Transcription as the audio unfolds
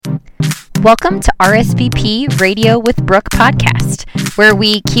Welcome to RSVP Radio with Brooke podcast, where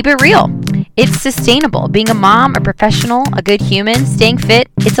we keep it real. It's sustainable. Being a mom, a professional, a good human, staying fit,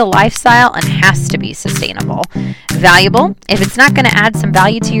 it's a lifestyle and has to be sustainable. Valuable. If it's not going to add some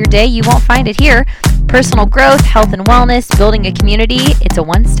value to your day, you won't find it here. Personal growth, health and wellness, building a community, it's a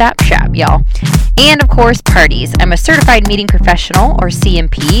one-stop shop, y'all. And of course, parties. I'm a certified meeting professional, or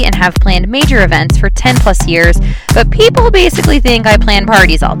CMP, and have planned major events for 10 plus years, but people basically think I plan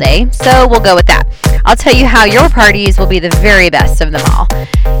parties all day, so we'll go with that. I'll tell you how your parties will be the very best of them all.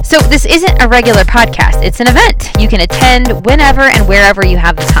 So this isn't a regular podcast, it's an event. You can attend whenever and wherever you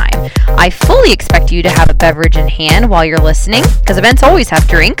have the time. I fully expect you to have a beverage in hand while you're listening, because events always have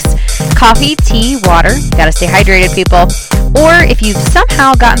drinks, coffee, tea, water. Gotta stay hydrated, people. Or if you've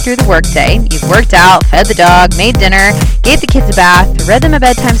somehow gotten through the workday, you've worked out, fed the dog, made dinner, gave the kids a bath, read them a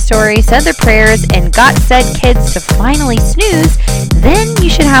bedtime story, said their prayers, and got said kids to finally snooze, then you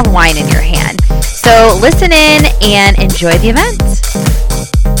should have wine in your hand. So listen in and enjoy the event.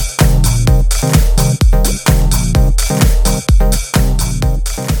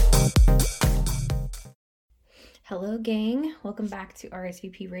 Hello, gang. Welcome back to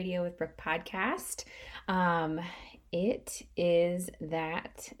RSVP Radio with Brooke podcast. It is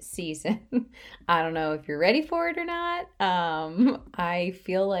that season. I don't know if you're ready for it or not. I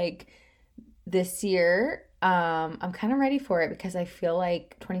feel like this year, I'm kind of ready for it because I feel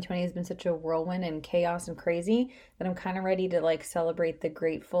like 2020 has been such a whirlwind and chaos and crazy that I'm kind of ready to like celebrate the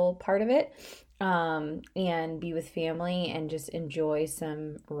grateful part of it, and be with family and just enjoy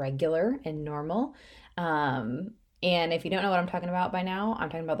some regular and normal. And if you don't know what I'm talking about by now, I'm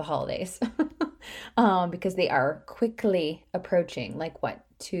talking about the holidays. Because they are quickly approaching, like what,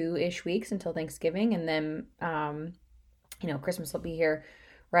 2-ish weeks until Thanksgiving. And then, Christmas will be here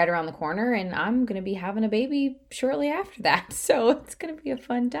right around the corner, and I'm going to be having a baby shortly after that. So it's going to be a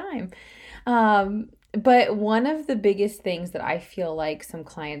fun time. But one of the biggest things that I feel like some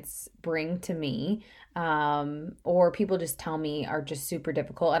clients bring to me, or people just tell me are just super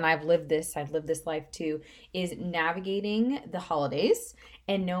difficult, and I've lived this life too, is navigating the holidays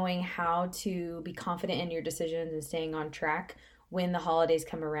and knowing how to be confident in your decisions and staying on track when the holidays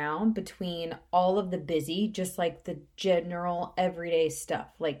come around, between all of the busy, just like the general everyday stuff,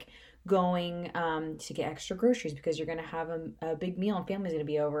 like going to get extra groceries because you're going to have a big meal and family's going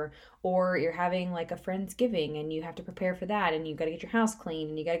to be over, or you're having like a Friendsgiving and you have to prepare for that, and you got to get your house clean,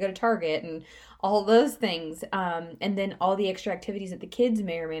 and you got to go to Target and all those things, and then all the extra activities that the kids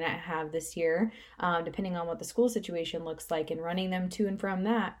may or may not have this year, depending on what the school situation looks like, and running them to and from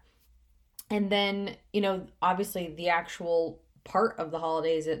that. And then, obviously the actual part of the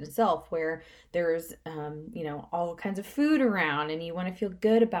holidays in itself, where there's all kinds of food around, and you want to feel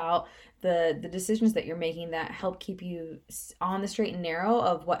good about the decisions that you're making that help keep you on the straight and narrow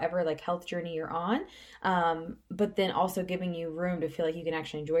of whatever like health journey you're on, but then also giving you room to feel like you can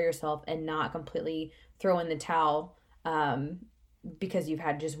actually enjoy yourself and not completely throw in the towel because you've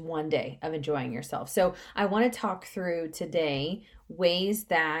had just one day of enjoying yourself. So I want to talk through today ways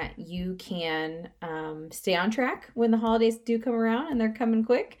that you can stay on track when the holidays do come around, and they're coming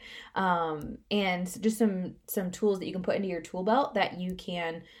quick, and just some tools that you can put into your tool belt that you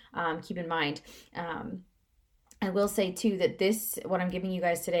can keep in mind. I will say too that what I'm giving you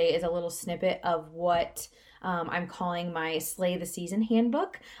guys today is a little snippet of what I'm calling my Slay the Season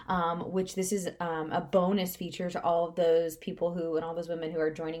handbook, which this is a bonus feature to all of those people and all those women who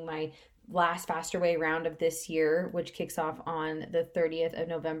are joining my last Faster Way round of this year, which kicks off on the 30th of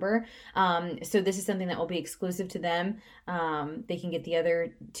November. So this is something that will be exclusive to them. They can get the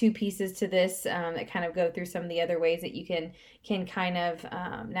other 2 pieces to this that kind of go through some of the other ways that you can kind of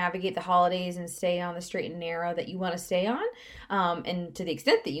navigate the holidays and stay on the straight and narrow that you want to stay on, and to the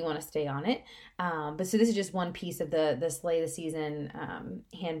extent that you want to stay on it. But so this is just one piece of the Slay the Season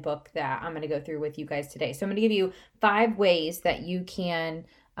handbook that I'm going to go through with you guys today. So I'm going to give you 5 ways that you can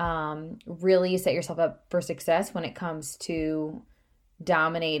really set yourself up for success when it comes to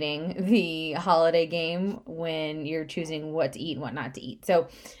dominating the holiday game when you're choosing what to eat and what not to eat. So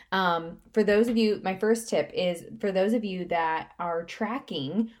for those of you, my first tip is for those of you that are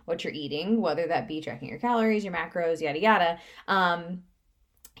tracking what you're eating, whether that be tracking your calories, your macros, yada, yada,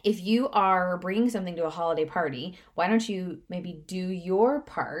 if you are bringing something to a holiday party, why don't you maybe do your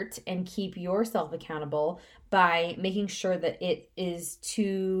part and keep yourself accountable by making sure that it is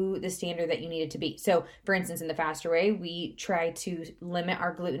to the standard that you need it to be. So for instance, in the Faster Way, we try to limit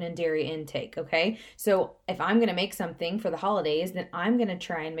our gluten and dairy intake, okay? So if I'm going to make something for the holidays, then I'm going to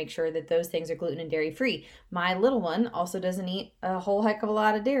try and make sure that those things are gluten and dairy free. My little one also doesn't eat a whole heck of a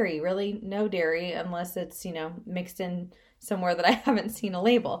lot of dairy, really no dairy, unless it's, mixed in somewhere that I haven't seen a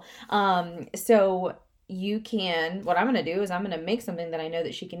label. So you can, what I'm going to do is I'm going to make something that I know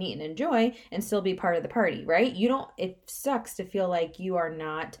that she can eat and enjoy and still be part of the party, right? It sucks to feel like you are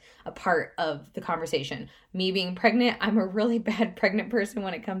not a part of the conversation. Me being pregnant, I'm a really bad pregnant person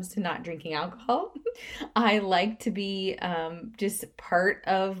when it comes to not drinking alcohol. I like to be just part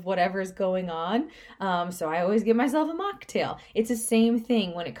of whatever's going on. So I always give myself a mocktail. It's the same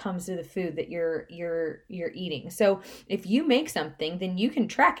thing when it comes to the food that you're eating. So if you make something, then you can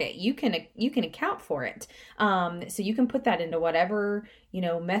track it. You can account for it. So you can put that into whatever,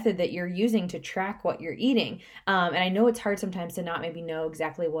 method that you're using to track what you're eating. And I know it's hard sometimes to not maybe know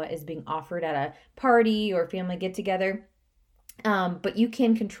exactly what is being offered at a party or family get together. But you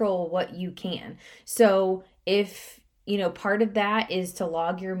can control what you can. So if part of that is to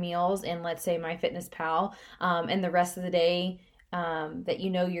log your meals in, let's say, MyFitnessPal, and the rest of the day that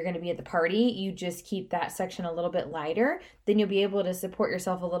you're going to be at the party, you just keep that section a little bit lighter, then you'll be able to support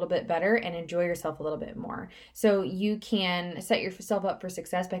yourself a little bit better and enjoy yourself a little bit more. So you can set yourself up for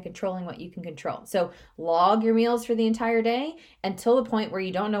success by controlling what you can control. So log your meals for the entire day until the point where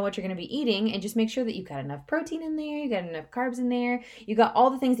you don't know what you're going to be eating, and just make sure that you've got enough protein in there, you got enough carbs in there, you got all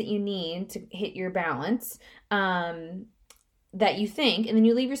the things that you need to hit your balance. That you think, and then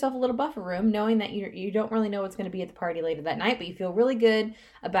you leave yourself a little buffer room knowing that you don't really know what's going to be at the party later that night, but you feel really good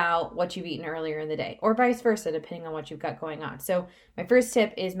about what you've eaten earlier in the day, or vice versa, depending on what you've got going on. So my first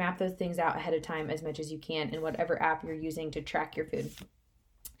tip is map those things out ahead of time as much as you can in whatever app you're using to track your food.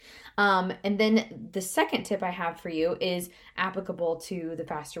 And then the second tip I have for you is applicable to the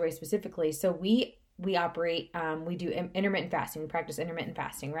Faster Way specifically. So we operate, we do intermittent fasting. We practice intermittent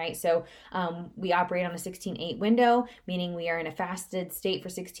fasting, right? So we operate on a 16-8 window, meaning we are in a fasted state for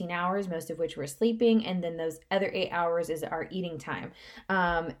 16 hours, most of which we're sleeping. And then those other 8 hours is our eating time.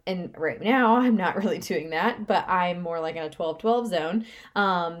 And right now I'm not really doing that, but I'm more like in a 12-12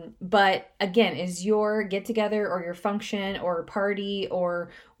 zone. But again, is your get together or your function or party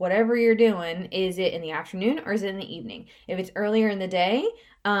or whatever you're doing, is it in the afternoon or is it in the evening? If it's earlier in the day,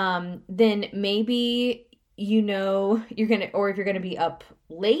 then maybe you're gonna, or if you're gonna be up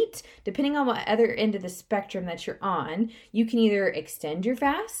late, depending on what other end of the spectrum that you're on, you can either extend your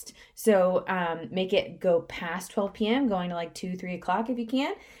fast, so make it go past 12 p.m., going to like 2-3 o'clock if you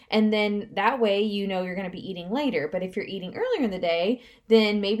can, and then that way you're going to be eating later. But if you're eating earlier in the day,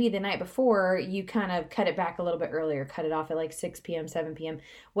 then maybe the night before you kind of cut it back a little bit earlier, cut it off at like 6 p.m., 7 p.m.,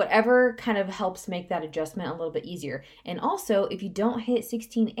 whatever kind of helps make that adjustment a little bit easier. And also, if you don't hit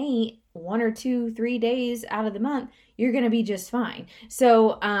 16-8 1 or 2, 3 days out of the month, you're going to be just fine.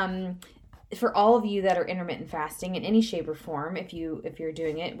 So for all of you that are intermittent fasting in any shape or form, if you're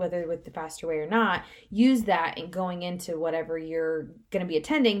doing it, whether with the Faster Way or not, use that in going into whatever you're going to be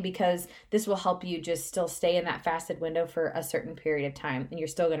attending, because this will help you just still stay in that fasted window for a certain period of time, and you're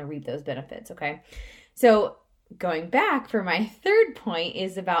still going to reap those benefits, okay? So going back, for my third point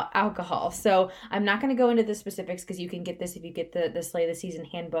is about alcohol. So I'm not going to go into the specifics because you can get this if you get the Slay the Season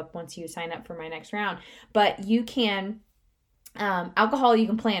handbook once you sign up for my next round. But you can, alcohol you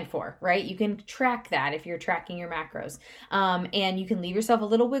can plan for, right? You can track that if you're tracking your macros. And you can leave yourself a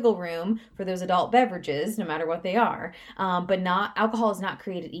little wiggle room for those adult beverages, no matter what they are. But alcohol is not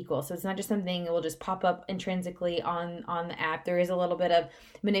created equal. So it's not just something that will just pop up intrinsically on the app. There is a little bit of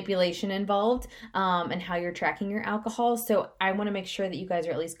manipulation involved and how you're tracking your alcohol. So I want to make sure that you guys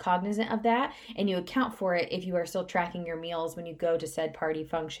are at least cognizant of that, and you account for it if you are still tracking your meals when you go to said party,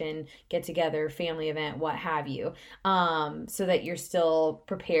 function, get together, family event, what have you, so that you're still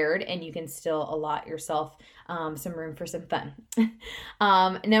prepared and you can still allot yourself some room for some fun.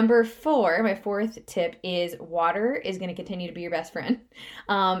 Number 4, my fourth tip is water is going to continue to be your best friend.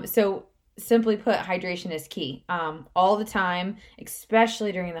 So simply put, hydration is key. All the time,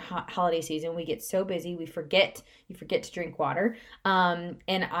 especially during the holiday season, we get so busy, you forget to drink water. And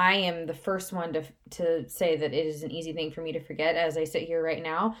I am the first one to say that it is an easy thing for me to forget. As I sit here right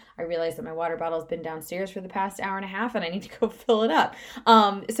now, I realize that my water bottle has been downstairs for the past hour and a half, and I need to go fill it up.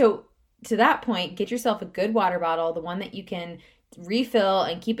 So to that point, get yourself a good water bottle, the one that you can refill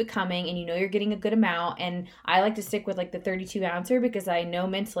and keep it coming, and you're getting a good amount. And I like to stick with like the 32 ouncer because I know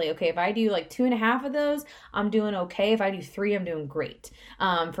mentally, okay, if I do like 2.5 of those, I'm doing okay. If I do 3, I'm doing great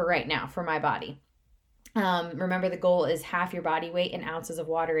for right now, for my body. Remember, the goal is half your body weight in ounces of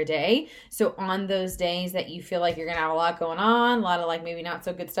water a day. So on those days that you feel like you're going to have a lot going on, a lot of like maybe not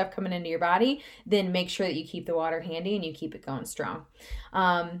so good stuff coming into your body, then make sure that you keep the water handy and you keep it going strong.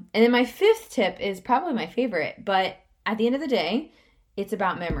 And then my 5th tip is probably my favorite, but at the end of the day, it's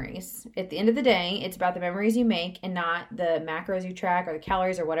about memories. At the end of the day, it's about the memories you make and not the macros you track or the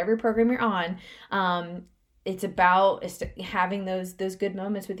calories or whatever program you're on. it's about having those good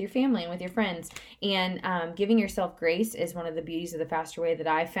moments with your family and with your friends, and giving yourself grace is one of the beauties of the Faster Way that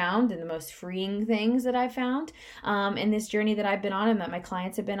I found, and the most freeing things that I found in this journey that I've been on and that my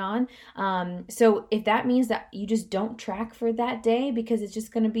clients have been on. So if that means that you just don't track for that day because it's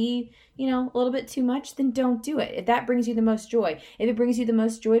just going to be, a little bit too much, then don't do it. If that brings you the most joy, if it brings you the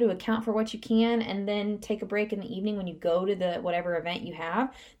most joy to account for what you can and then take a break in the evening when you go to the whatever event you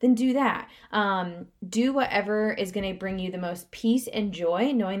have, then do that. Do whatever is going to bring you the most peace and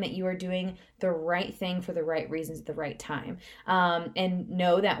joy, knowing that you are doing the right thing for the right reasons at the right time. And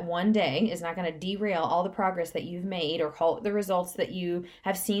know that one day is not going to derail all the progress that you've made or halt the results that you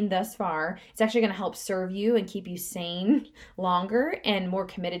have seen thus far. It's actually going to help serve you and keep you sane longer and more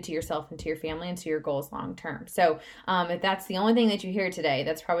committed to yourself and to your family and to your goals long term. So if that's the only thing that you hear today,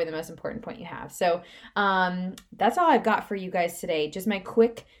 that's probably the most important point you have. So that's all I've got for you guys today. Just my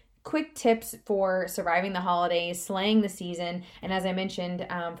quick tips for surviving the holidays, slaying the season. And as I mentioned,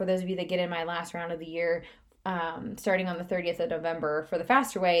 for those of you that get in my last round of the year, starting on the 30th of November for the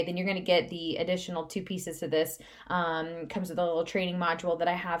Faster Way, then you're going to get the additional 2 pieces to this. Comes with a little training module that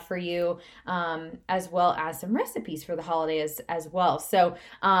I have for you, as well as some recipes for the holidays as well. So,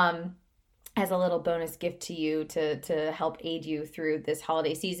 as a little bonus gift to you to help aid you through this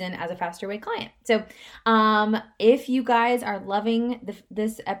holiday season as a Faster Way client. So if you guys are loving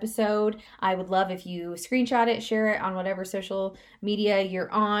this episode, I would love if you screenshot it, share it on whatever social media you're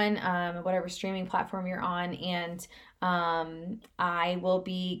on, whatever streaming platform you're on, and I will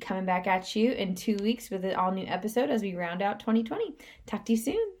be coming back at you in 2 weeks with an all new episode as we round out 2020. Talk to you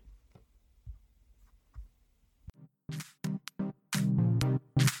soon.